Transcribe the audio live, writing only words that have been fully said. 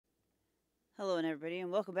Hello and everybody,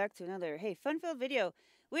 and welcome back to another, fun-filled video.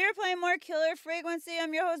 We are playing more Killer Frequency.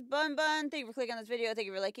 I'm your host, Bun Bun. Thank you for clicking on this video. Thank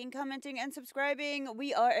you for liking, commenting, and subscribing.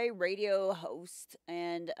 We are a radio host,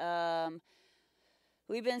 and,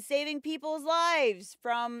 we've been saving people's lives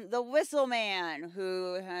from the Whistle Man,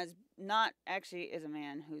 who has not, actually is a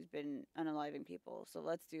man who's been unaliving people. So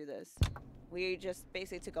let's do this. We just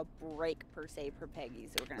basically took a break, per se, for Peggy,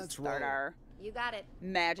 so we're gonna start our... You got it.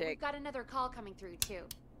 Magic. We've got another call coming through, too.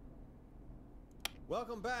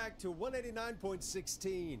 Welcome back to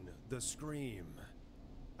 189.16, The Scream.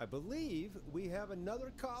 I believe we have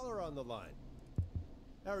another caller on the line.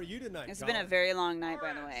 How are you tonight, It's caller? been a very long night,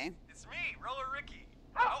 by the way. It's me, Roller Ricky.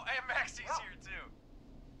 Oh, and Maxie's here, too.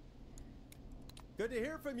 Good to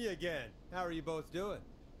hear from you again. How are you both doing?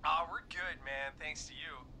 Aw, we're good, man, thanks to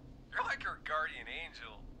you. You're like our guardian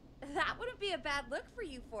angel. That wouldn't be a bad look for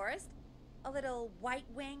you, Forrest. A little white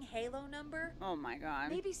wing halo number. Oh my god.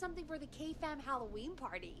 Maybe something for the K-Fam Halloween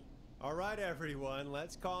party. All right, everyone,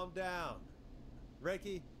 let's calm down.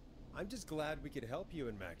 Ricky, I'm just glad we could help you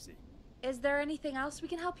and Maxie. Is there anything else we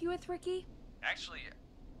can help you with, Ricky? Actually,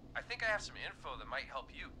 I think I have some info that might help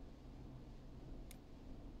you.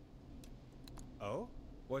 Oh?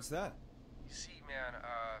 What's that? You see, man,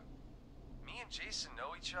 me and Jason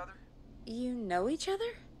know each other. You know each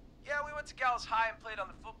other? Yeah, we went to Gallows High and played on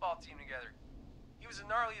the football team together. He was a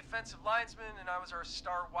gnarly offensive linesman, and I was our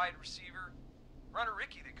star wide receiver. Runner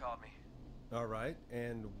Ricky, they called me. All right,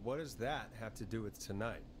 and what does that have to do with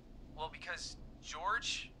tonight? Well, because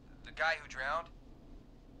George, the guy who drowned,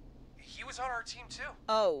 he was on our team, too.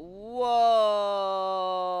 Oh,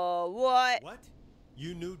 whoa. What? What?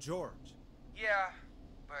 You knew George? Yeah,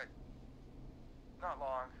 but not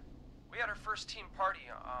long. We had our first team party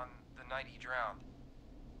on the night he drowned.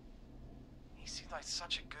 He seemed like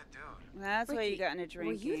such a good dude. That's why you Ricky, got into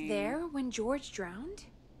drinking. Were you there when George drowned?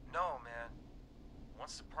 No, man.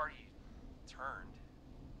 Once the party turned,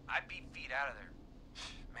 I beat feet out of there.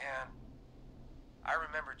 Man, I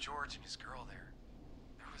remember George and his girl there.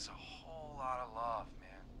 There was a whole lot of love,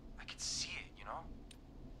 man. I could see it, you know?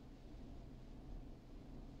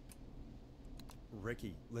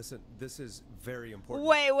 Ricky, listen, this is very important.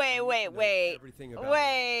 Wait. Everything about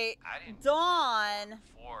Wait. I didn't Dawn.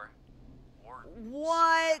 before or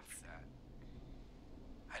What? after that.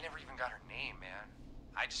 I never even got her name, man.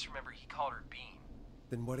 I just remember he called her Bean.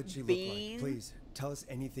 Then what did she look Bean? like? Please, tell us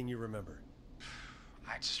anything you remember.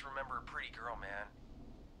 I just remember a pretty girl, man.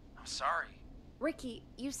 I'm sorry. Ricky,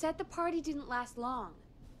 you said the party didn't last long.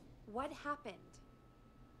 What happened?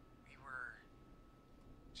 We were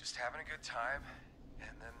just having a good time,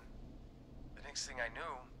 and then the next thing I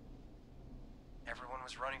knew, everyone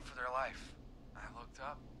was running for their life. I looked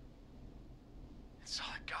up and saw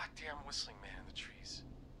that goddamn whistling man in the trees.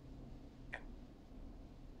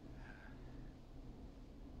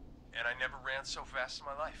 And I never ran so fast in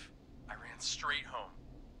my life. I ran straight home.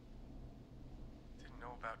 Didn't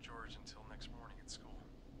know about George until next morning at school.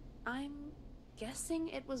 I'm guessing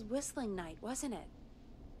it was whistling night, wasn't it?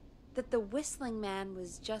 That the whistling man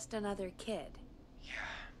was just another kid. Yeah.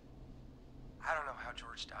 I don't know how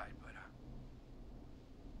George died, but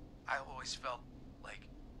I always felt like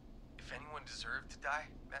if anyone deserved to die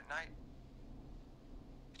that night,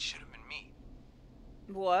 it should have been me.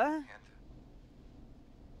 What? And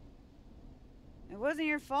It wasn't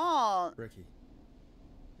your fault. Ricky,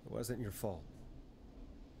 it wasn't your fault.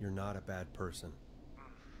 You're not a bad person.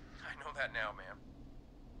 I know that now, ma'am.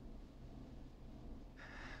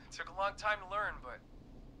 It took a long time to learn, but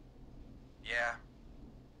yeah,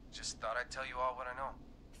 just thought I'd tell you all what I know.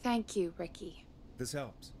 Thank you, Ricky. This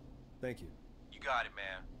helps. Thank you. You got it,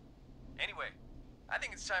 man. Anyway, I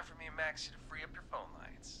think it's time for me and Maxie to free up your phone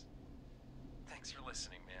lines. Thanks for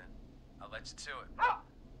listening, man. I'll let you to it.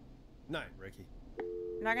 Night, Ricky.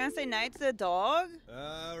 You're not gonna say night to the dog?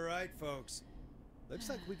 All right, folks. Looks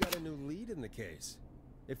like we got a new lead in the case.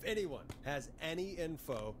 If anyone has any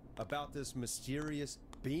info about this mysterious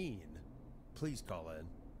bean, please call in.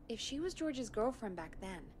 If she was George's girlfriend back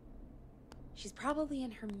then, she's probably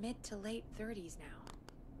in her mid to late 30s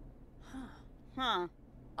now. Huh.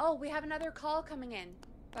 Oh, we have another call coming in,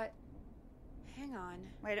 but hang on.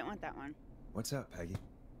 Wait, I didn't want that one. What's up, Peggy?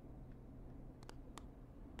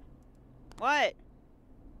 What?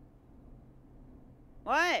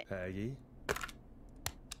 What? Peggy?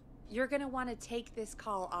 You're gonna want to take this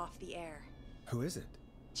call off the air. Who is it?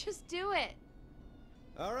 Just do it.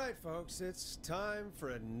 All right, folks, it's time for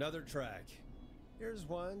another track. Here's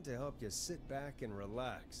one to help you sit back and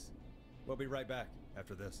relax. We'll be right back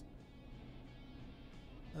after this.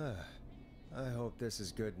 I hope this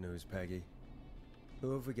is good news, Peggy.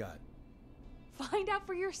 Who have we got? Find out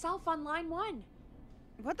for yourself on line 1.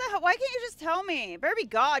 What the hell? Why can't you just tell me? Better be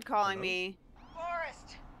God calling Hello? me.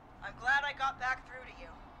 Forrest, I'm glad I got back through to you.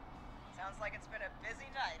 Sounds like it's been a busy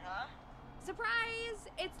night, huh? Surprise!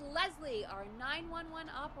 It's Leslie, our 911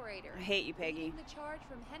 operator. I hate you, Peggy. Leading the charge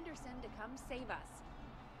from Henderson to come save us.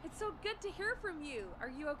 It's so good to hear from you. Are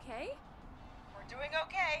you okay? We're doing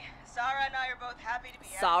okay. Sarah and I are both happy to be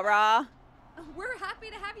here. Sarah. We're happy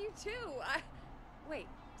to have you too. Wait,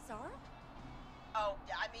 Sarah? Oh,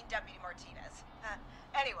 yeah, I mean Deputy Martinez.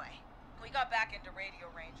 Anyway, we got back into radio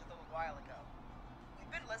range a little while ago.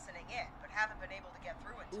 We've been listening in, but haven't been able to get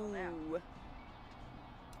through until now. Ooh.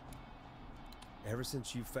 Ever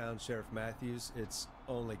since you found Sheriff Matthews, it's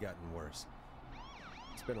only gotten worse.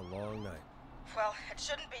 It's been a long night. Well, it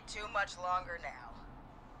shouldn't be too much longer now.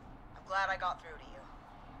 I'm glad I got through to you.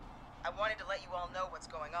 I wanted to let you all know what's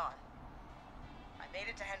going on. I made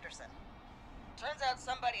it to Henderson. Turns out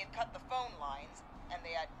somebody had cut the phone lines, and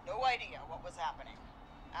they had no idea what was happening.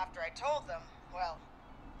 After I told them, well,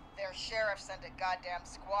 their sheriff sent a goddamn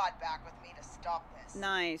squad back with me to stop this.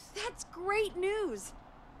 Nice. That's great news.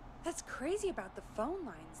 That's crazy about the phone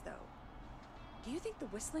lines, though. Do you think the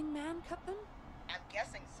Whistling Man cut them? I'm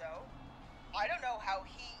guessing so. I don't know how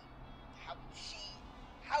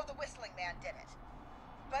the Whistling Man did it.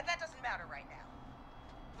 But that doesn't matter right now.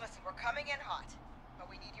 Listen, we're coming in hot, but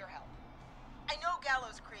we need your help. I know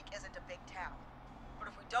Gallows Creek isn't a big town, but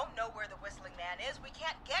if we don't know where the Whistling Man is, we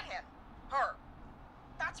can't get him. Her.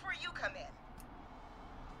 That's where you come in.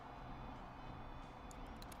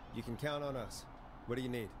 You can count on us. What do you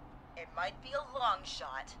need? It might be a long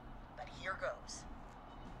shot, but here goes.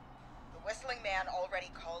 The Whistling Man already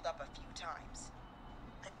called up a few times.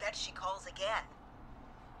 I bet she calls again.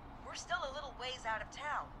 We're still a little ways out of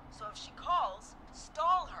town, so if she calls,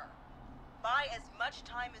 stall her. Buy as much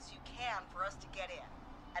time as you can for us to get in.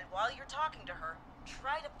 And while you're talking to her,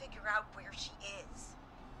 try to figure out where she is.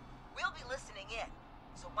 We'll be listening in,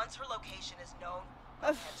 so once her location is known,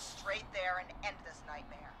 we'll head straight there and end this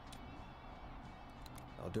nightmare.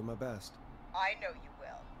 I'll do my best. I know you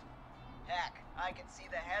will. Heck, I can see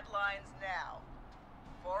the headlines now.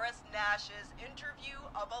 Forrest Nash's interview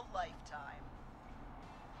of a lifetime.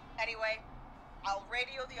 Anyway, I'll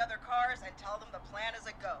radio the other cars and tell them the plan is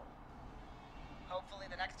a go. Hopefully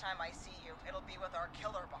the next time I see you, it'll be with our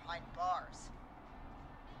killer behind bars.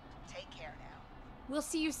 Take care now. We'll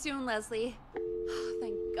see you soon, Leslie.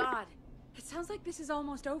 Thank God. It sounds like this is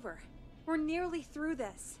almost over. We're nearly through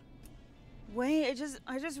this. Wait,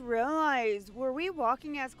 I just realized, were we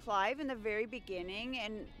walking as Clive in the very beginning?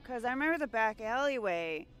 And because I remember the back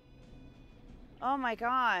alleyway. Oh my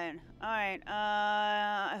God. All right.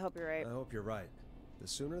 I hope you're right. I hope you're right. The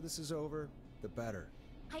sooner this is over, the better.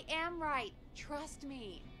 I am right. Trust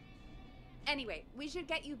me. Anyway, we should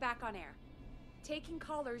get you back on air. Taking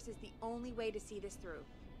callers is the only way to see this through.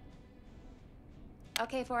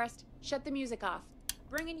 Okay, Forrest, shut the music off.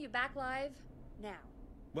 Bringing you back live now.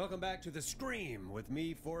 Welcome back to The Scream with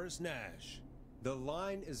me, Forrest Nash. The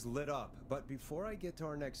line is lit up, but before I get to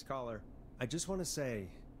our next caller, I just want to say,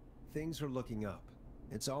 things are looking up.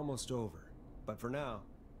 It's almost over. But for now,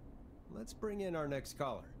 let's bring in our next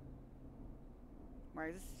caller. Why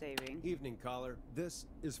is this saving? Evening, caller. This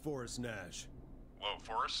is Forrest Nash. Hello,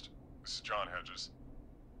 Forrest. This is John Hedges.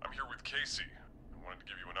 I'm here with Casey. I wanted to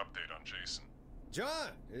give you an update on Jason.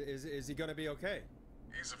 John! Is he gonna be okay?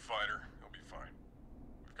 He's a fighter. He'll be fine.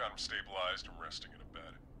 We've got him stabilized and resting in a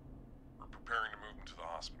bed. We're preparing to move him to the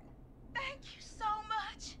hospital. Thank you so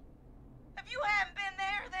much. If you hadn't been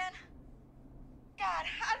there, then... God,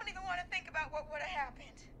 I don't even want to think about what would have happened.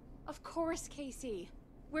 Of course, Casey.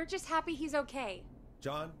 We're just happy he's okay.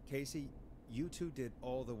 John, Casey, you two did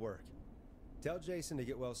all the work. Tell Jason to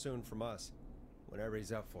get well soon from us, whenever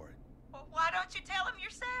he's up for it. Well, why don't you tell him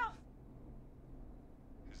yourself?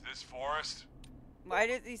 Is this Forrest? Why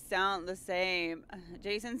does he sound the same?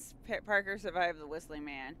 Jason Parker survived the Whistling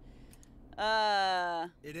Man.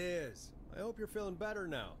 It is. I hope you're feeling better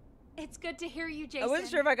now. It's good to hear you, Jason. I wasn't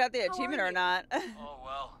sure if I got the How achievement are or you? not. Oh,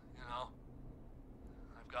 well, you know,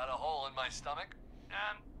 I've got a hole in my stomach,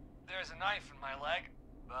 and there's a knife in my leg,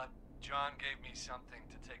 but John gave me something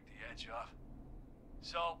to take the edge off.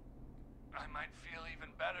 So, I might feel even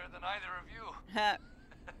better than either of you.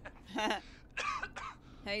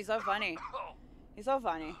 Hey, he's so funny. Oh, He's so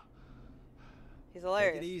funny. He's Take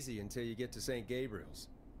hilarious. it easy until you get to St. Gabriel's.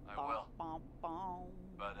 I will.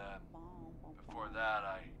 But, before that,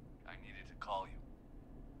 I needed to call you.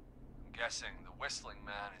 I'm guessing the Whistling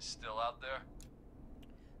Man is still out there?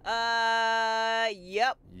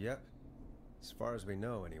 Yep. Yep. As far as we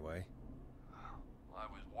know, anyway. Well, I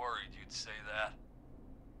was worried you'd say that.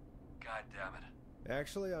 God damn it.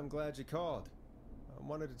 Actually, I'm glad you called. I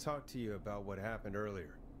wanted to talk to you about what happened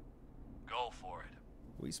earlier. Go for it.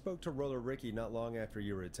 We spoke to Roller Ricky not long after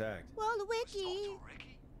you were attacked. Roller Spoke Wiki. to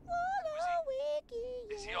Ricky? Roller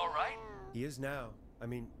Wiki. Is he alright? He is now. I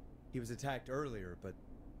mean, he was attacked earlier, but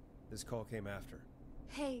this call came after.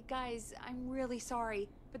 Hey, guys, I'm really sorry,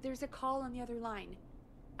 but there's a call on the other line.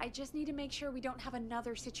 I just need to make sure we don't have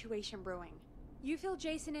another situation brewing. You fill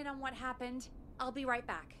Jason in on what happened. I'll be right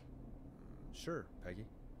back. Sure, Peggy.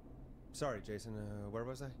 Sorry, Jason. Where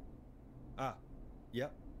was I? Ah,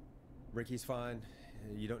 yep. Ricky's fine.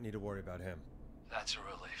 You don't need to worry about him. That's a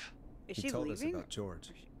relief. Is He she told leaving? us about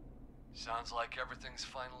George. Sounds like everything's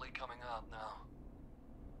finally coming out now.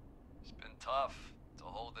 It's been tough to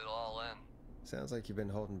hold it all in. Sounds like you've been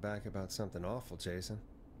holding back about something awful, Jason.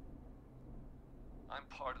 I'm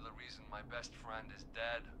part of the reason my best friend is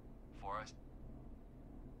dead, Forrest.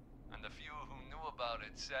 And the few who knew about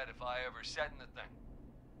it said if I ever said anything,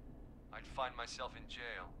 I'd find myself in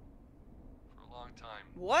jail. For a long time.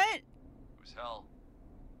 What? It was hell.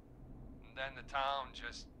 And then the town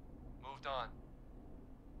just moved on.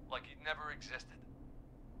 Like he'd never existed.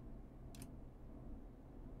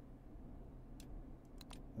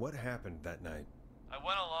 What happened that night? I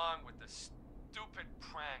went along with the stupid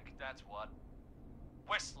prank, that's what.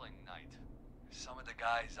 Whistling night. Some of the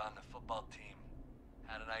guys on the football team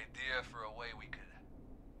had an idea for a way we could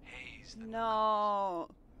haze the No.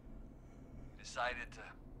 We decided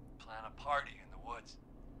to plan a party in the woods.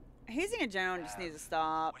 Hazing in general just needs to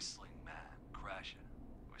stop. Whistling man crashing.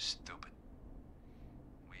 It was stupid.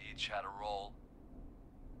 We each had a role.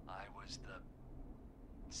 I was the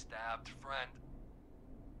stabbed friend.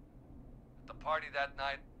 At the party that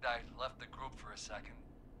night, I left the group for a second.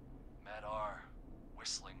 Met our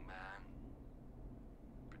whistling man.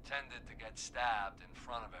 Pretended to get stabbed in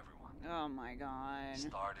front of everyone. Oh my god.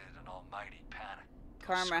 Started an almighty panic.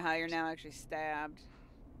 Karma, how you're now actually stabbed.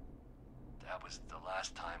 That was the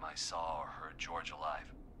last time I saw or heard George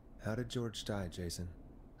alive. How did George die, Jason?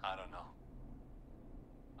 I don't know.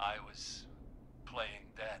 I was playing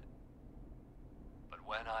dead. But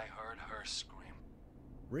when I heard her scream...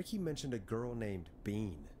 Ricky mentioned a girl named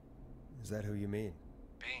Bean. Is that who you mean?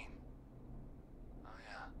 Bean? Oh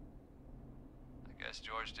yeah. I guess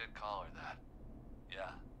George did call her that.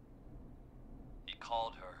 Yeah. He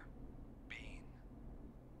called her Bean.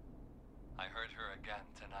 I heard her again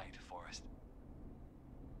tonight, Forrest.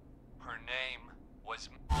 Her name was...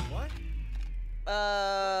 What?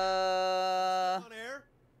 Uh. On air?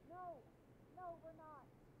 No, we're not.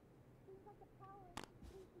 Seems like the power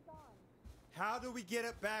is on. How do we get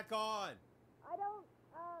it back on? I don't,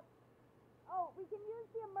 oh, we can use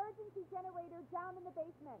the emergency generator down in the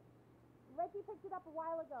basement. Ricky picked it up a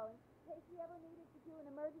while ago in case we ever needed to do an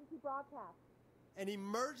emergency broadcast. An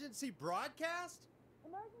emergency broadcast?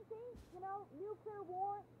 Emergency? You know, nuclear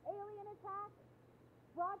war, alien attack,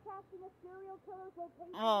 broadcasting a serial killer's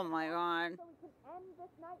location. Oh my god. So we can end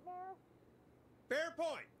this nightmare. Fair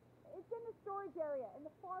point. It's in the storage area in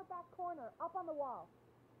the far back corner, up on the wall.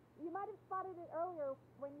 You might have spotted it earlier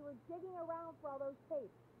when you were digging around for all those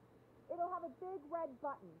tapes. It'll have a big red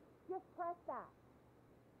button. Just press that.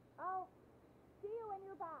 I'll see you when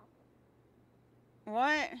you're back.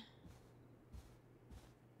 What?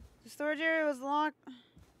 The storage area was locked. I'm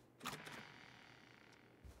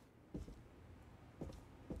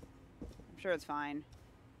sure it's fine.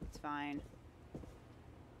 It's fine.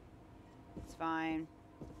 It's fine.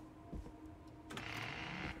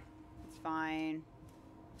 It's fine.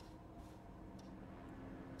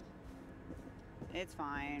 It's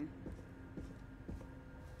fine.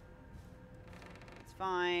 It's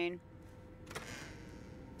fine.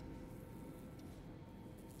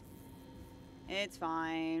 It's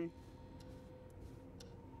fine.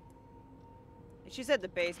 She said the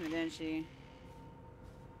basement, didn't she?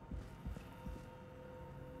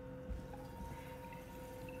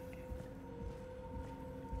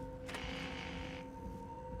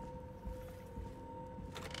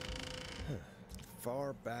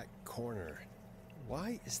 Far back corner.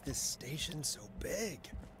 Why is this station so big?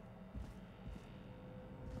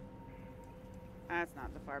 That's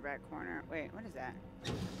not the far back corner. Wait, what is that?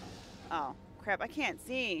 Oh, crap, I can't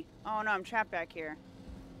see. Oh no, I'm trapped back here.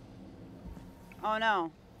 Oh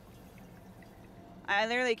no. I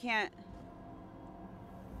literally can't.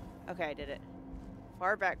 Okay, I did it.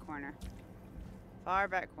 Far back corner. Far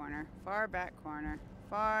back corner. Far back corner.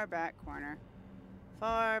 Far back corner.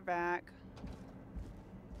 Far back.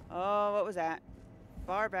 Oh, what was that?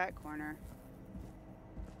 Far back corner.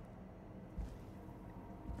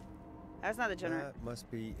 That's not the generator. That must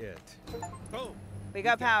be it. Boom. We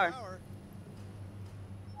got power.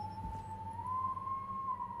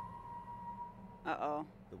 Uh-oh.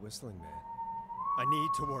 The whistling man. I need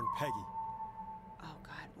to warn Peggy. Oh,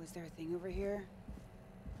 God. Was there a thing over here?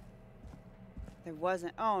 There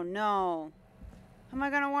wasn't. Oh, no. How am I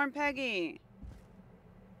going to warn Peggy?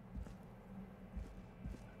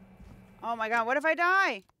 Oh, my God. What if I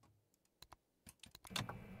die?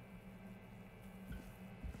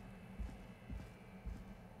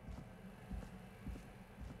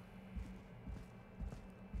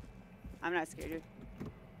 I'm not scared, dude.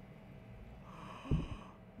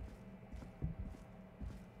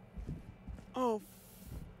 Oh.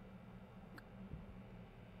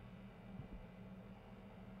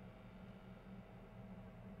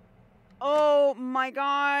 Oh my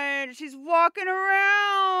God. She's walking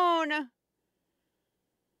around.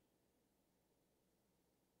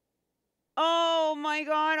 Oh my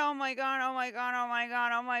God. Oh my God. Oh my God. Oh my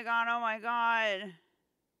God. Oh my God. Oh my God.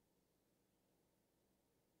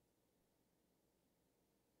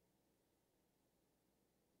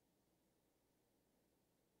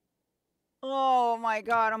 Oh my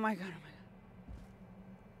God. Oh my God. Oh my God.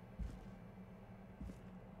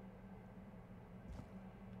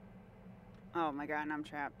 Oh my God. And I'm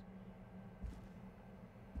trapped.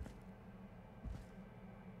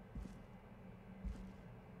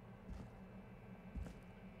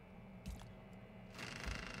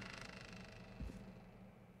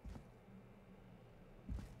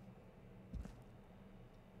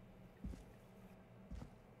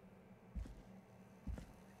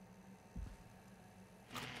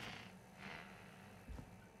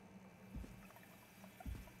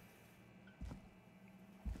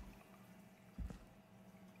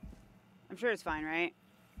 I'm sure it's fine, right?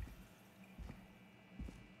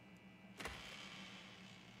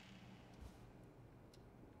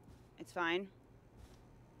 It's fine.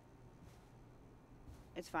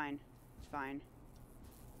 It's fine. It's fine.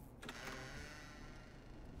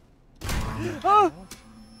 Oh!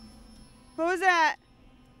 What was that?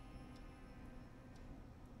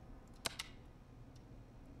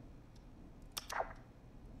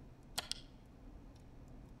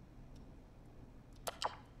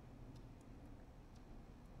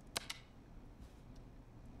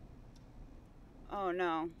 Oh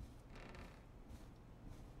no.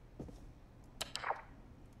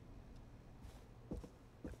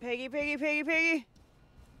 Peggy, Peggy, Peggy, Peggy.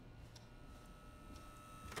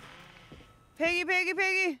 Peggy, Peggy,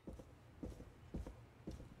 Peggy.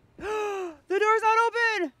 The door's not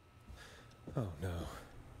open. Oh no.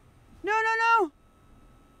 No, no, no.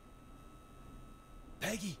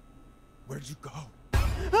 Peggy, where'd you go?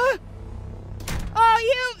 Oh,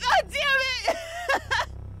 you! God damn it!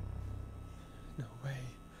 No way.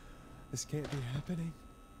 This can't be happening.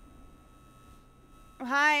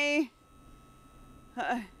 Hi.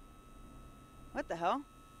 What the hell?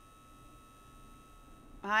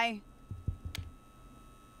 Hi.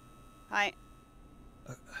 Hi.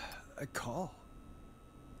 A call.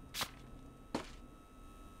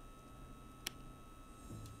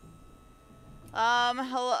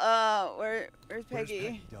 Hello, where's Where's Peggy?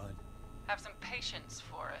 Peggy done? Have some patience,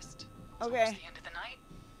 Forrest. It's Okay. almost the end of the night.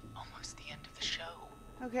 Almost the end of the show.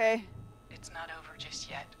 Okay. It's not over just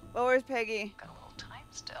yet. Well, where's Peggy? Got a little time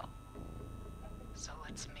still. So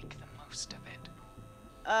let's make the most of it.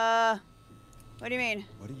 What do you mean?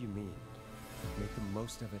 What do you mean? Make the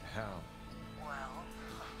most of it how? Well,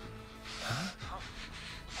 Huh?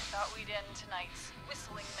 I thought we'd end tonight's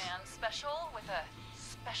Whistling Man special with a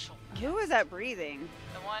special guest. Who was that breathing?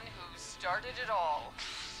 The one who started it all.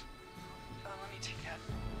 Let me take that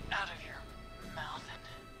out of your mouth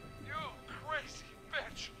and You crazy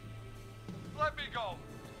bitch! Let me go!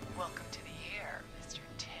 welcome to the air, Mr.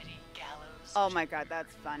 Teddy Gallows. Oh my God,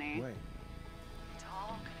 that's funny. Wait. It's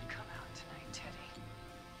all gonna come out tonight, Teddy.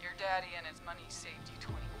 Your daddy and his money saved you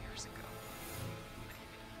 20 years ago. But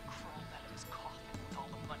even if you crawled out of his coffin with all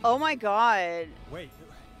the money. Oh my God. Wait.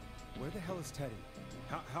 Where the hell is Teddy?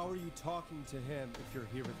 How are you talking to him if you're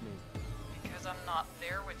here with me? Because I'm not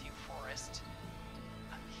there with you, Forrest.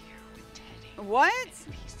 I'm here with Teddy. What?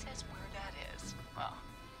 And if he says where that is, well,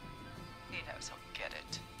 he knows he'll get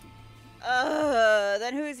it.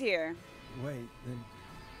 Then who's here? Wait, then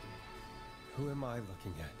who am I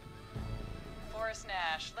looking at? Forrest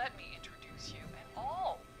Nash, let me introduce you and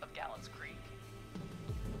all of Gallows Creek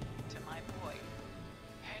to my boy,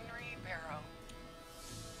 Henry Barrow.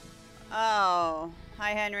 Oh, hi,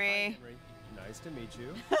 Hi, Henry. Henry. Nice to meet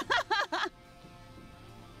you.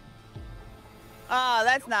 Oh,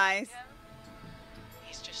 that's nice. Him?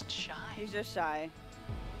 He's just shy. He's just shy.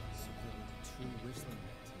 So there were two whistling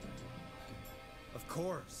men tonight. Of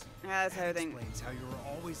course. Yeah, that's That everything. explains how you were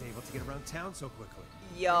always able to get around town so quickly.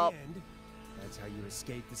 Yup. And That's how you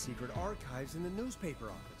escape the secret archives in the newspaper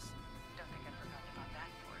office. Don't think I forgot about that,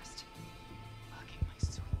 Forrest. Locking my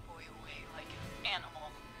sweet boy away like an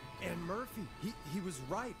animal. And Murphy, he was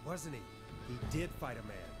right, wasn't he? He did fight a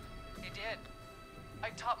man. He did. I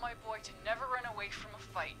taught my boy to never run away from a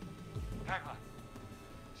fight. Hang on.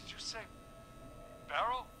 Did you say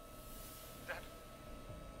Barrow? That...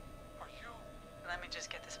 Are you... Let me just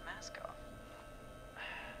get this mask off.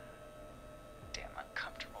 Damn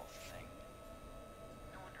uncomfortable thing.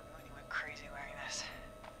 No wonder Mooney went crazy wearing this.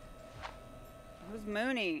 Who's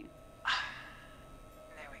Mooney?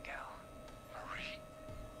 There we go.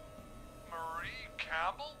 Marie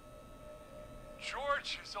Campbell?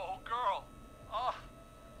 George's old girl. Oh.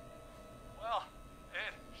 Well,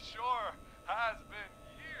 it sure has been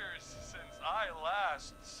years since I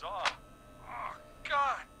last saw. Oh,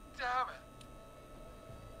 God damn it.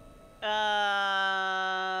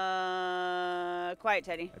 Quiet,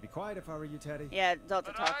 Teddy. I'd be quiet if I were you, Teddy. Yeah, adults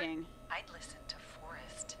are But talking. I'd listen to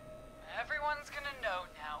Forrest. Everyone's gonna know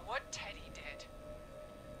now what Teddy did.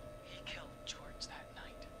 He killed George that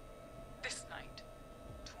night. This night.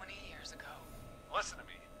 20 years ago. Listen to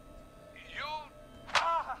me. You...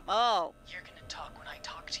 Ah! Oh, You're gonna talk when I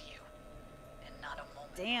talk to you. And not a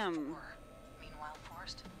moment damn. before. Meanwhile,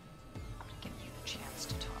 Forrest, I'm gonna give you the chance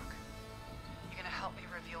to talk. You're gonna help me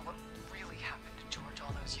reveal what really happened to George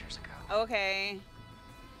all those years ago. Okay.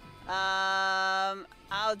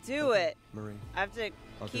 I'll do it. Marie, I have to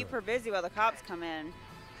I'll do keep it. her busy while the cops come in. And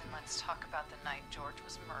let's talk about the night George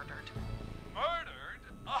was murdered. Murdered?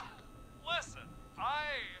 Listen,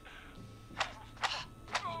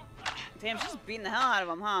 Damn, she's beating the hell out of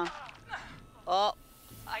him, huh? Oh,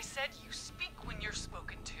 I said you speak when you're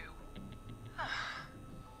spoken to.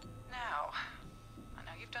 Now, I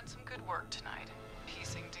know you've done some good work tonight,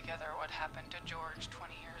 piecing together what happened to George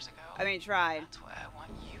 20 years ago. I mean, tried. That's why I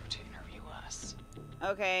want you to interview us.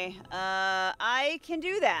 Okay, I can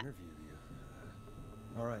do that. interview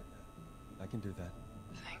you. All right, I can do that.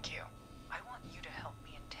 Thank you. I want you to help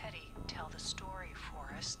me and Teddy tell the story,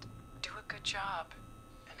 Forrest. Do a good job.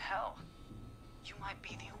 And hell, you might be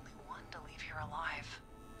the only one to leave here alive.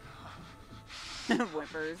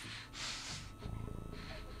 Whimpers.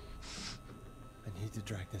 I need to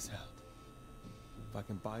drag this out. If I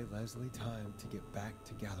can buy Leslie time to get back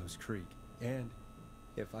to Gallows Creek, and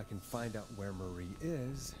if I can find out where Marie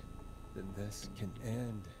is, then this can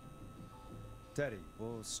end. Teddy,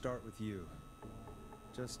 we'll start with you.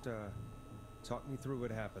 Just, talk me through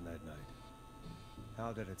what happened that night.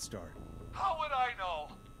 How did it start? how would I know?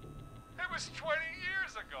 It was 20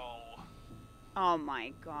 years ago. Oh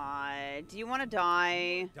my god. Do you want to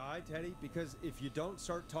die? Die, Teddy, because if you don't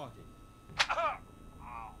start talking...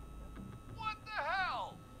 What the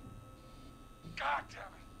hell? God damn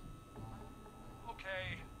it.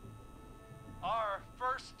 Okay. Our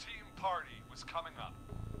first team party was coming up.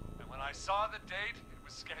 And when I saw the date it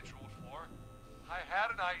was scheduled for, I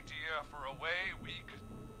had an idea for a way we could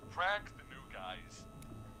prank the new guys.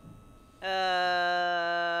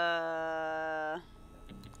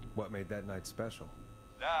 What made that night special?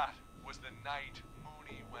 That was the night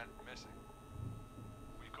Mooney went missing.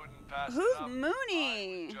 We couldn't pass Who's it up.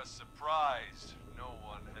 Mooney? I was just surprised no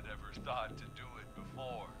one had ever thought to do it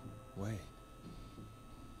before. Wait.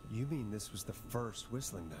 You mean this was the first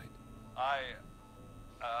whistling night?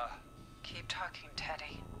 Keep talking,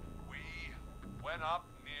 Teddy. We went up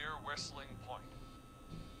near Whistling Point.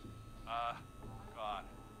 God,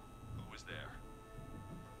 who was there?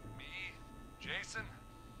 Me, Jason,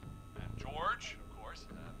 and George, of course.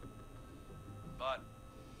 But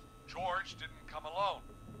George didn't come alone.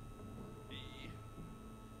 He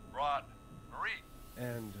brought Marie.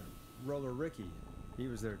 And Roller Ricky, he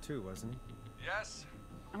was there too, wasn't he? Yes.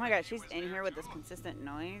 Oh my god, he she's was in there here with too. this consistent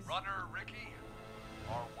noise. Runner Ricky,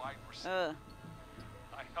 our wide receiver. Ugh.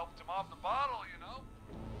 I helped him off the bottle, you know?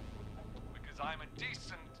 Because I'm a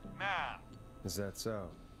decent man. Is that so?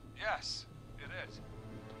 Yes, it is.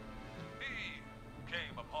 He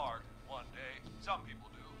came apart one day. Some people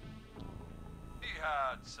do. He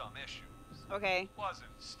had some issues. Okay. Wasn't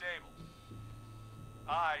stable.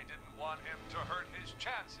 I didn't want him to hurt his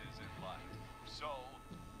chances in life, so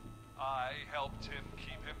I helped him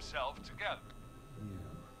keep himself together.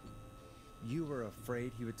 You were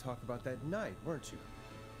afraid he would talk about that night, weren't you?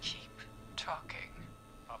 Keep talking.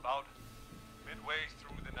 About midway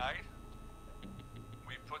through the night,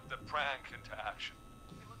 we put the prank into action.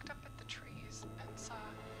 We looked up at the trees and saw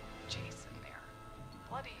Jason there.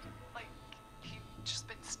 Bloody, like he'd just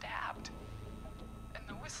been stabbed. And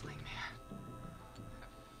the whistling man.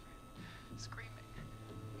 Screaming.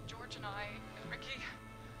 George and I and Ricky,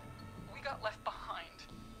 we got left behind.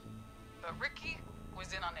 But Ricky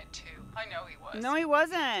was in on it too. I know he was. No, he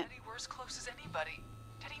wasn't. Teddy were as close as anybody.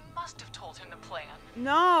 Teddy must have told him the plan.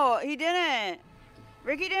 No, he didn't.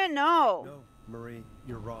 Ricky didn't know. No, Marie,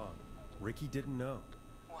 you're wrong. Ricky didn't know.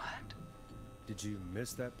 What? Did you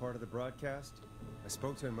miss that part of the broadcast? I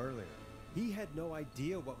spoke to him earlier. He had no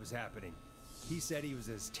idea what was happening. He said he was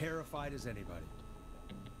as terrified as anybody.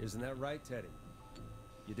 Isn't that right, Teddy?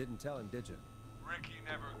 You didn't tell him, did you? Ricky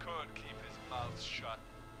never could keep his mouth shut.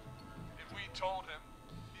 If we told him,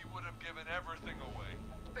 he would have given everything away.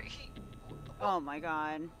 But he... Oh my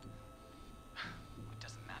god. It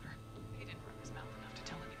doesn't matter. He didn't run his mouth enough to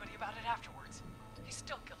tell anybody about it afterwards. He's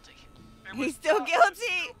still guilty. It He's was still just a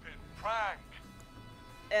guilty. stupid prank.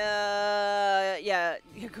 Yeah,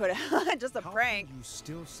 you could have. Just a How prank. can you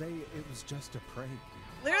still say it was just a prank?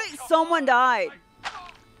 Literally, Come someone on. died. Oh,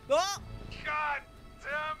 Oh! God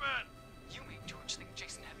damn it! You made George think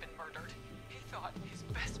Jason had been murdered. He thought his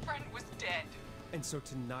best friend was dead. And so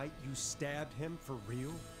tonight you stabbed him for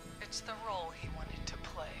real? It's the role he wanted to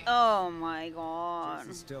play. Oh my god.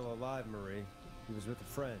 Jason's still alive, Marie. He was with a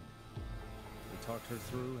friend. We talked her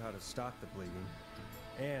through how to stop the bleeding,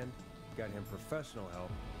 and got him professional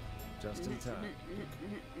help just in time.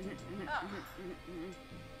 Oh.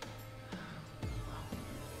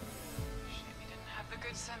 Shame he didn't have the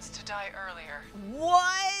good sense to die earlier.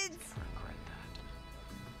 What? I regret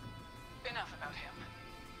that. Enough about him.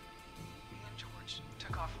 Me and George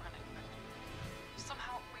took off running, but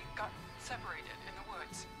somehow we got separated in the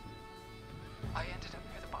woods. I ended up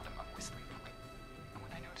near the bottom of Whistling Point, and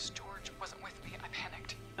when I noticed George wasn't with me, I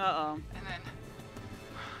panicked. Uh-oh. And then,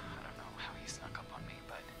 I don't know how he snuck up on me,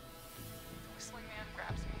 but the Whistling Man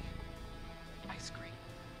grabs me. I scream,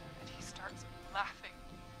 and he starts laughing.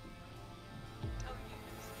 I'm telling you,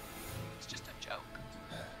 it's just a joke.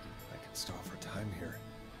 I can stall for time here.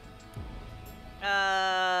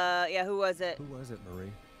 Yeah, who was it? Who was it,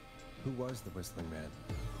 Marie? Who was the Whistling Man?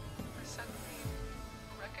 I suddenly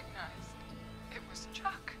recognized it was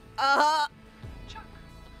Chuck. Chuck,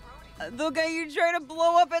 Brody, The guy you tried to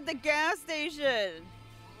blow up at the gas station.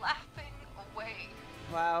 laughing away.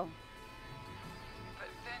 Wow. But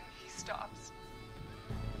then he stops.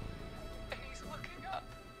 And he's looking up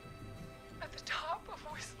at the top of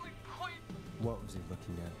Whistling Point. What was he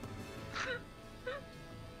looking at?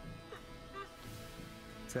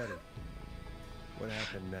 Teddy, what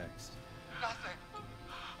happened next? Nothing.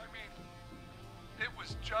 I mean, it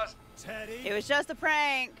was just Teddy? It was just a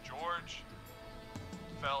prank. George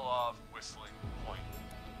fell off Whistling Point.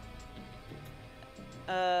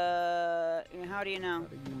 How do you know? How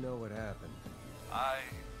do you know what happened? I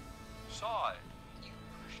saw it. You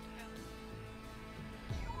pushed him.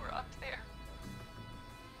 You were up there.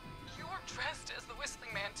 You were dressed as the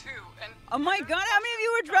Whistling Man too, and Oh my god, how many of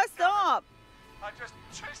you were dressed up? I just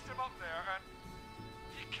chased him up there, and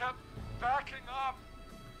he kept backing up.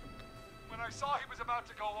 When I saw he was about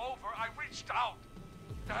to go over, I reached out.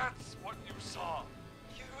 That's what you saw.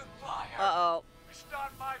 you liar. Uh-oh. It's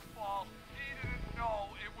not my fault. He didn't know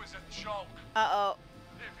it was a joke. Uh-oh.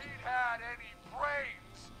 If he'd had any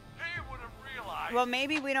brains, he would have realized. Well,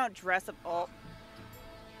 maybe we don't dress up. Oh.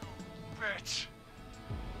 You bitch.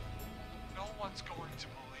 No one's going to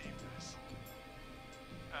believe this.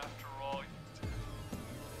 After all you did.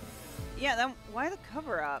 Yeah, then why the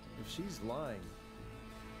cover up? If she's lying,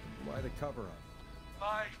 why the cover-up?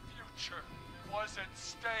 My future was at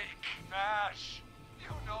stake, Nash. You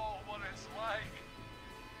know what it's like.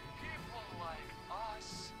 People like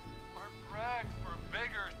us are bred for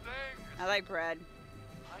bigger things. I like bread.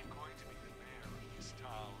 I'm going to be the mayor of this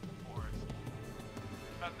town, Forrest.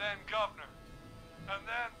 And then governor. And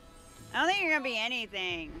then I don't think you're gonna be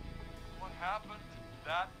anything. what happened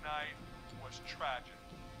that night was tragic.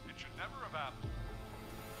 It should never have happened.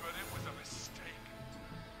 But it was a mistake.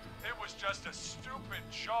 It was just a stupid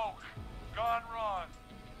joke gone wrong.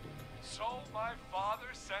 So my father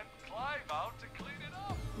sent Clive out to clean it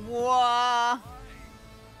up. Whoa. I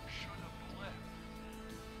should have lived.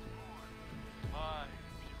 Ruined my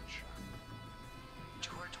future.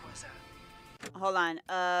 George was a... Hold on.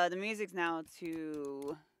 The music's now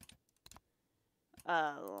too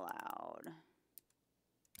loud.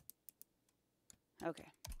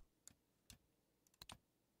 Okay.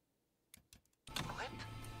 Blip?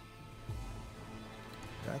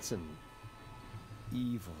 That's an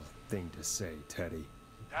evil thing to say, Teddy.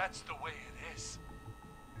 That's the way it is.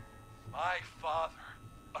 My father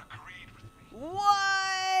agreed with me.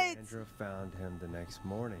 What? Sandra found him the next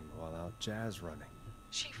morning while out jazz running.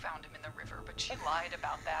 She found him in the river, but she lied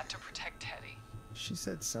about that to protect Teddy. She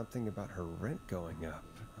said something about her rent going up,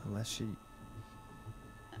 unless she...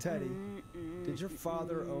 Teddy, did your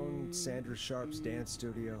father own Sandra Sharp's dance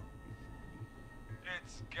studio?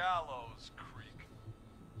 It's Gallows Creek.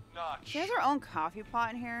 Not She has her own coffee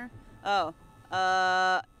pot in here. Oh,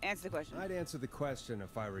 answer the question. I'd answer the question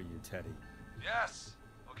if I were you, Teddy. Yes,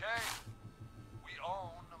 okay. We own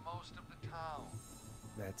most of the town.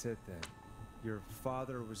 That's it then. Your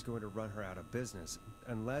father was going to run her out of business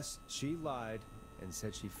unless she lied and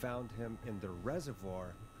said she found him in the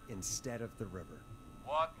reservoir instead of the river.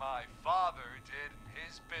 What my father did in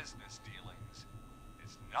his business dealings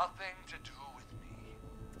is nothing to do with me.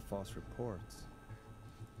 The false reports.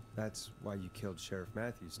 That's why you killed Sheriff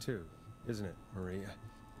Matthews too, isn't it, Maria?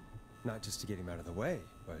 Not just to get him out of the way,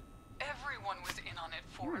 but... Everyone was in on it,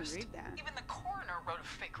 I wanna Forrest. read that. Even the coroner wrote a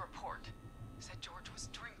fake report. Said George was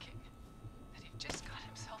drinking. That he just got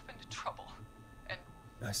himself into trouble. And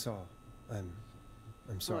I saw. I'm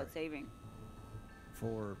Oh, sorry. it's saving.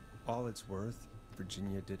 For all it's worth,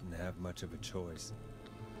 Virginia didn't have much of a choice.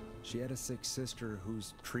 She had a sick sister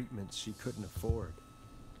whose treatments she couldn't afford.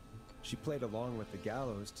 She played along with the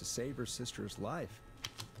gallows to save her sister's life.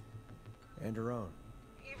 And her own.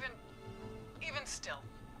 even still,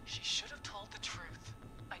 she should have told the truth.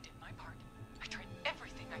 I did my part. I tried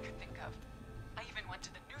everything I could think of. I even went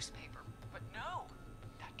to the newspaper, but no.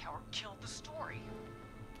 That coward killed the story.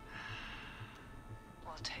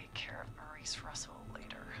 We'll take care of Maurice Russell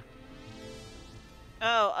later.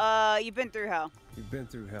 Oh, you've been through hell. You've been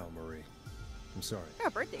through hell, Marie. I'm sorry. I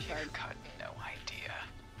got a birthday card. You've got no idea.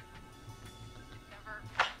 Never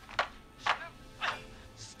should have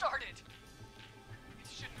started. It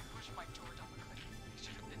shouldn't have pushed my George off a cliff. He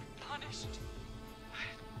should have been punished.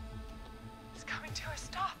 It's coming to a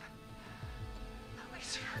stop. At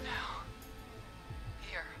least for now.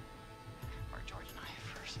 Here, where George and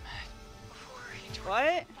I first met, before he joined What?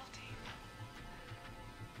 the football team,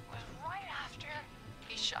 was right after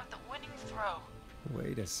he shot the winning throw.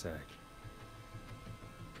 Wait a sec.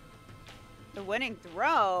 The winning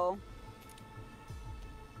throw.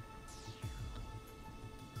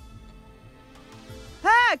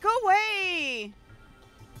 Ah, go away!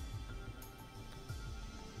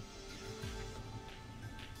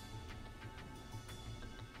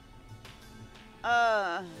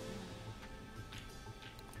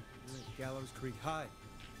 Gallows Creek High.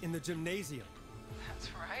 In the gymnasium. That's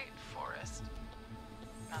right, Forrest.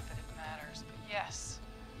 Not that it matters, but yes,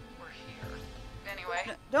 we're here.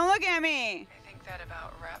 Anyway, Don't look at me! I think that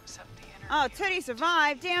about wraps up the interview. Oh, Teddy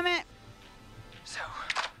survived, damn it! So,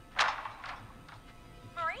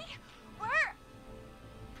 Marie? Where?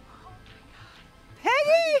 Oh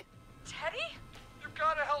Peggy! Teddy? You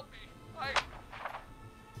gotta help me.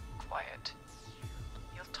 quiet.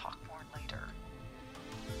 You'll talk more later.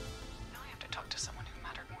 Now I have to talk to someone who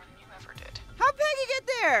mattered more than you ever did. How'd Peggy get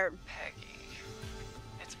there? Peggy.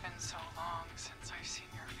 It's been so long since I've seen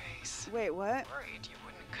your face. Wait, what? Worried you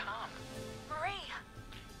wouldn't come. Marie!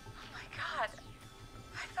 Oh my god.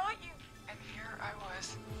 I thought you... And here I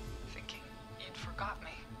was, thinking you'd forgot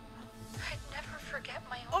me. I'd never forget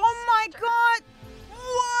my own Oh my sister. god!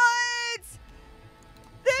 What?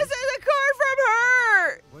 This is a card from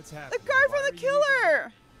her! What's happening? The card Why from are the you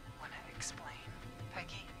killer! Wanna explain,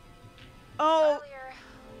 Peggy? Oh, Earlier,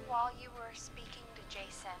 while you were speaking to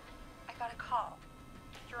Jason, I got a call.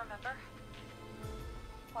 Do you remember?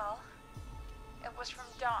 Well, it was from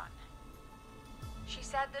Dawn. She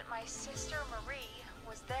said that my sister Marie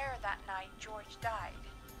was there that night George died,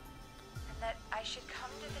 and that I should come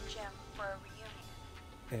to the gym for a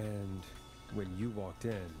reunion. And when you walked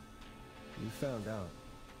in, you found out.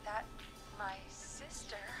 That my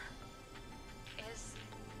sister is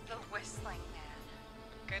the Whistling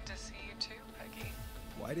Man. Good to see you too, Peggy.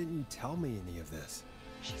 Why didn't you tell me any of this?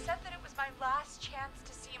 She said that it was my last chance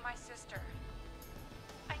to see my sister.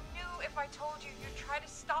 I knew if I told you, you'd try to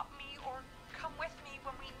stop me or come with me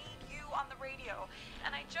when we need you on the radio.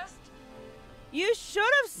 And I just... you should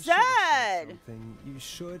have You should have said! something. You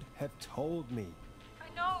should have told me.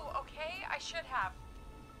 I know, okay? I should have.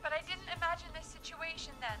 But I didn't imagine this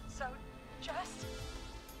situation then, so just...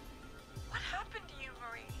 What happened to you,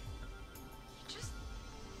 Marie? You just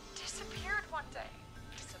disappeared one day.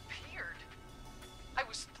 Disappeared. I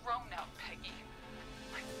was thrown out, Peggy.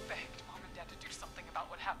 I begged Mom and Dad to do something about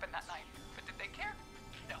what happened that night, but did they care?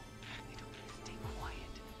 No. They told me to stay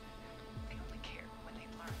quiet. They only cared when they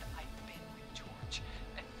learned I'd been with George.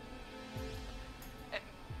 And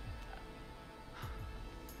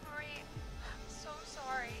Marie, I'm so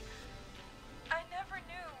sorry. I never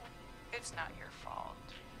knew. it's not your fault.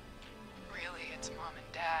 Really, it's Mom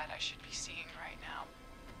and Dad I should be seeing right now.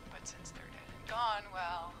 But since they're dead and gone,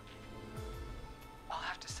 well, I'll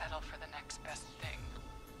have to settle for the next best thing.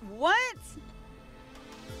 What?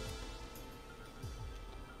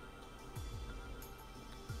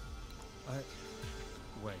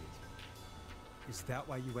 Wait. Is that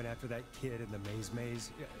why you went after that kid in the maze?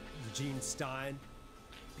 Eugene Stein?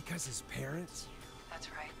 Because his parents? That's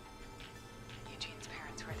right. Eugene's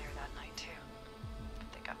parents were there that night, too.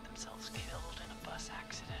 They got themselves killed in a bus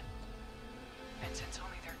accident. And since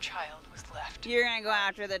only their child was left... You're gonna go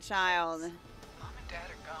after the child. Mom and Dad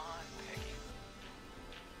are gone, Peggy.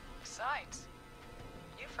 Besides,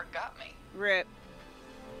 you forgot me. Rip.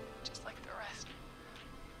 Just like the rest.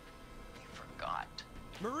 You forgot.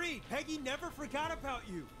 Marie, Peggy never forgot about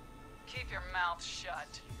you. Keep your mouth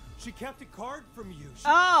shut. She kept a card from you.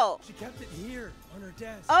 She kept it here on her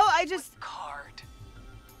desk. Oh, I just... What card?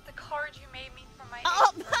 The card you made me for my...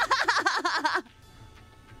 Oh!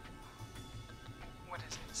 What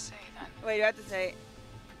does it say, then? Wait, you have to say...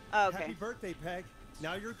 Oh, okay. Happy birthday, Peg.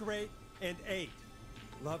 Now you're great and 8.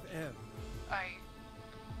 Love, M.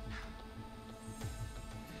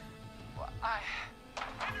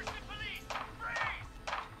 Henderson police!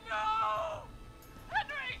 Freeze! No!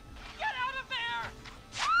 Henry! Get out of there!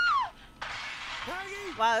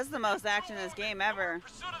 Peggy! Wow, this is the most action in this game ever.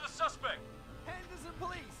 Pursuit of the suspect! Henderson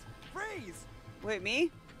police! Freeze! Wait,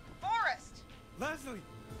 me? Forrest! Leslie,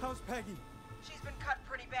 how's Peggy? She's been cut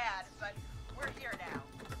pretty bad, but we're here now.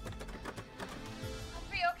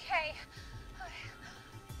 I'll be okay.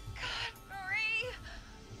 God, Marie!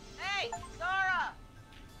 Hey, Zara!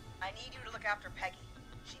 I need you to look after Peggy.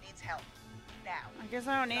 She needs help. Now. I guess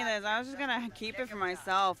I don't need this. I was just gonna keep it for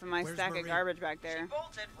myself and my Where's stack Marie? of garbage back She there.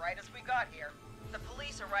 bolted right as we got here. The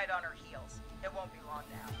police are right on her heels. It won't be long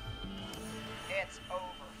now. It's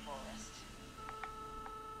over, Forrest.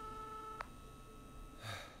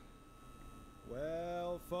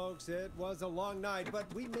 Well, folks, it was a long night,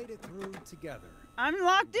 but we made it through together. I'm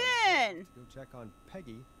locked in! To go check on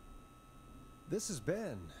Peggy. This has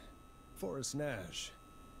been Forrest Nash.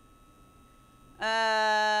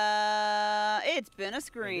 It's been a And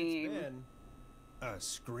scream. it's been a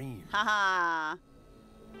scream. Haha.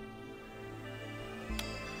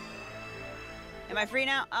 Am I free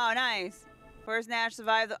now? Oh, nice. Forrest Nash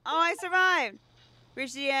survived the... Oh, I survived!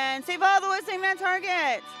 Reach the end. Save all the Whistling Man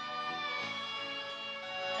targets!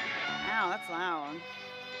 Ow, that's loud.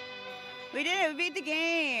 We did it! We beat the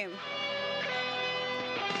game!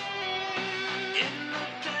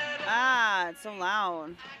 Ah, it's so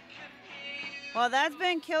loud. Well, that's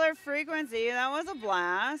been Killer Frequency. That was a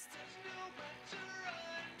blast.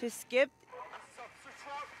 To skip...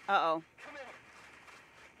 Uh-oh. Come in.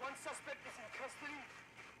 One suspect is in custody.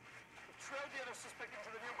 We've trailed the other suspect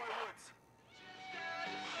into the nearby woods.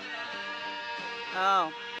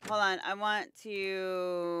 Oh, hold on. I want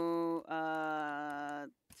to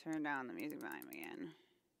turn down the music volume again.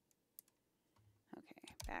 Okay,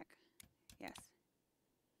 back. Yes.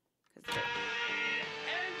 'Cause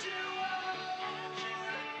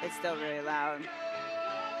it's still really loud.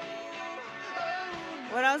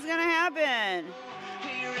 What else is gonna happen?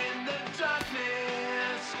 Here in the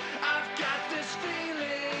darkness, I've got this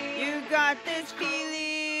feeling. You got this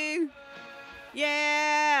feeling.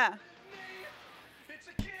 Yeah. It's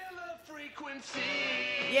a killer frequency.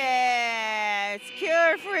 Yeah. It's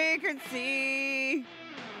Killer Frequency.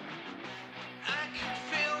 I can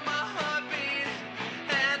feel my heartbeat,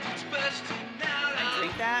 and it's bursting out. Can I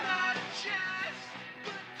drink that? My chest,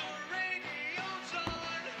 but the radio's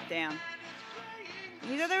on. Damn.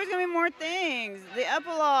 You said there was gonna be more things. The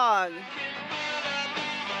epilogue.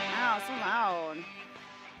 Ow, so loud.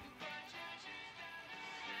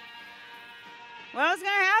 What else is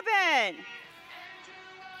gonna happen?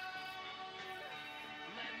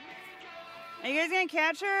 Are you guys gonna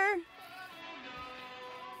catch her?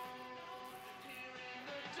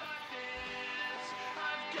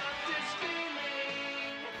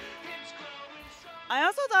 I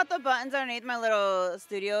also thought the buttons underneath my little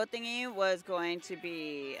studio thingy was going to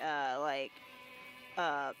be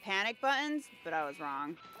panic buttons, but I was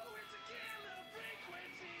wrong.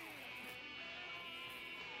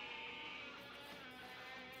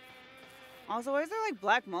 Also, why is there like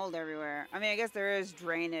black mold everywhere? I mean, I guess there is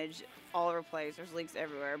drainage all over the place. There's leaks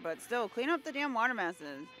everywhere, but still, clean up the damn water masses. We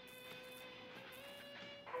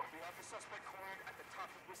have the suspect cornered at the top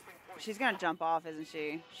of Whistling Point. She's gonna jump off, isn't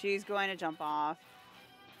she? She's going to jump off.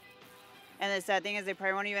 And the sad thing is they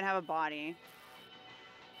probably won't even have a body.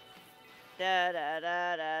 Da da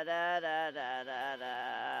da da da da da da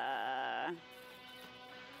da.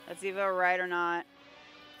 Let's see if it'll right or not.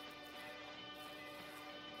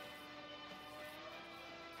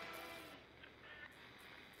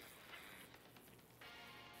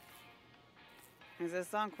 Is this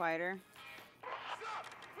song quieter? Stop!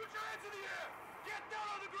 your hands in the air! Get down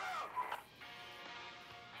on the ground!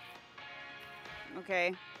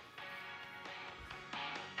 Okay.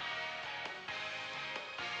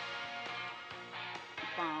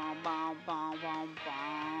 Bom, bom, bom, bom,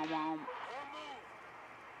 bom, bom. Don't move!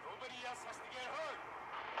 Nobody else has to get hurt!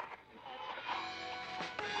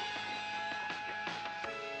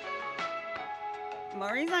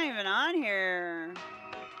 Maureen's not even on here.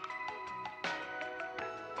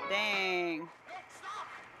 Dang. No, stop!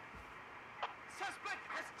 Suspect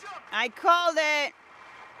has jumped! I called it.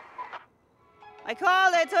 I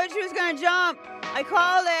called it. Told you she was gonna jump. I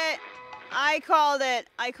called it. I called it.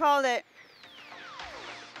 I called it.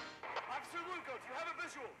 Officer Lugo, do you have a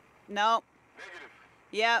visual? Nope. Negative.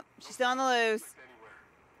 Yep. She's still on the loose. Suspect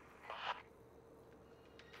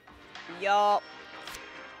anywhere. Yup.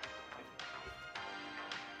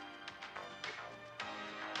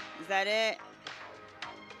 Is that it?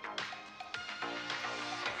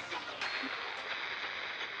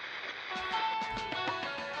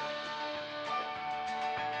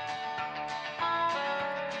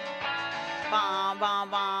 Bom, bom,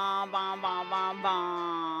 bom, bom, bom, bom,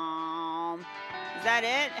 bom. Is that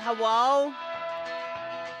it? Hello?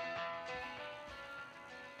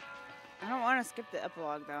 I don't want to skip the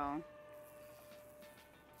epilogue, though.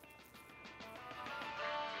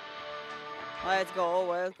 Let's go,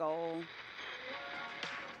 let's go.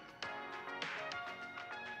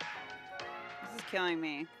 This is killing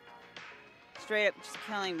me. Straight up just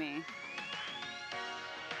killing me.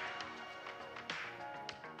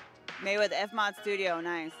 Made with F-Mod Studio,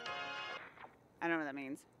 nice. I don't know what that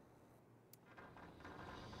means.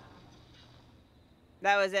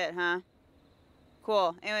 That was it, huh?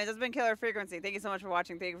 Cool. Anyways, that's been Killer Frequency. Thank you so much for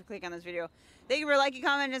watching. Thank you for clicking on this video. Thank you for liking,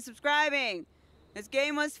 commenting, and subscribing. This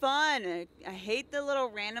game was fun. I hate the little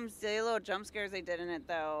random, silly little jump scares they did in it,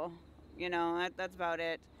 though. You know, that's about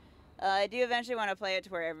it. I do eventually want to play it to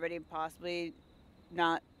where everybody possibly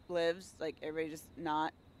not lives. Like, everybody just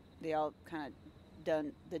not. They all kind of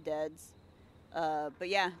done the deads. But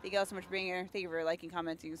yeah, thank you all so much for being here. Thank you for liking,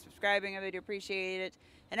 commenting, and subscribing. I really do appreciate it.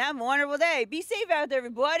 And have a wonderful day. Be safe out there,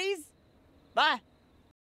 everybody's. Bye.